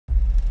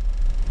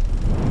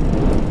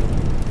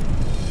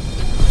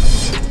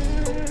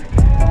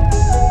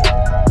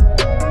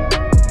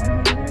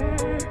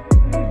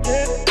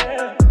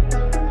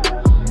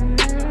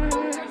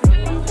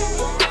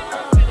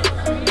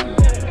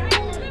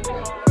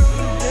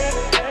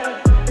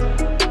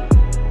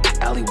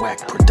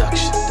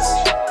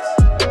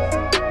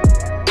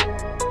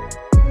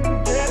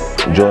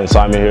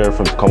Julien here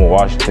from Tacoma,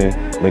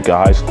 Washington, Lincoln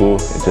High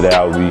School, and today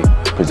I will be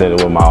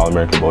presented with my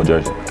All-American Bowl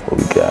jersey. What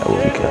we got?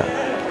 What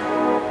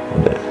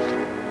that?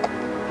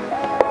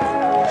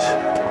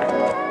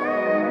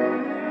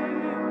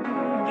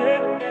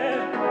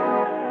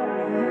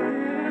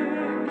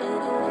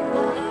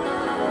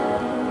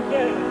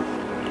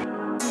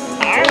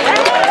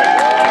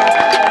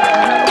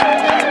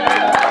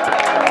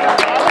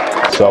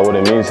 So what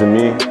it means to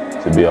me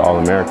to be an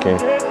All-American,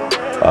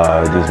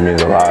 it just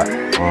means a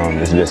lot.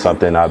 It's been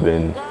something I've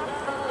been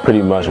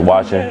pretty much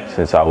watching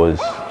since I was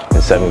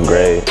in 7th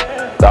grade.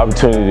 The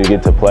opportunity to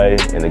get to play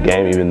in the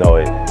game, even though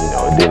it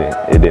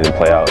didn't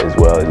play out as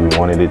well as we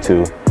wanted it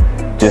to,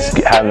 just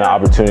having the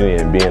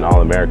opportunity and being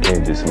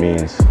All-American just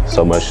means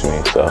so much to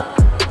me. So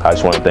I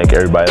just want to thank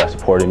everybody that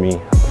supported me.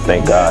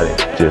 Thank God,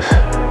 and just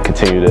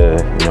continue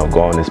to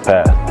go on this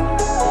path.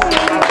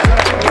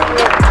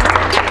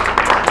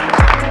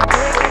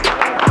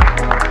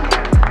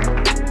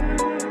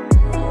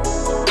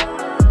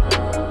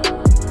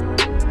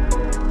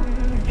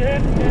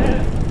 Yeah.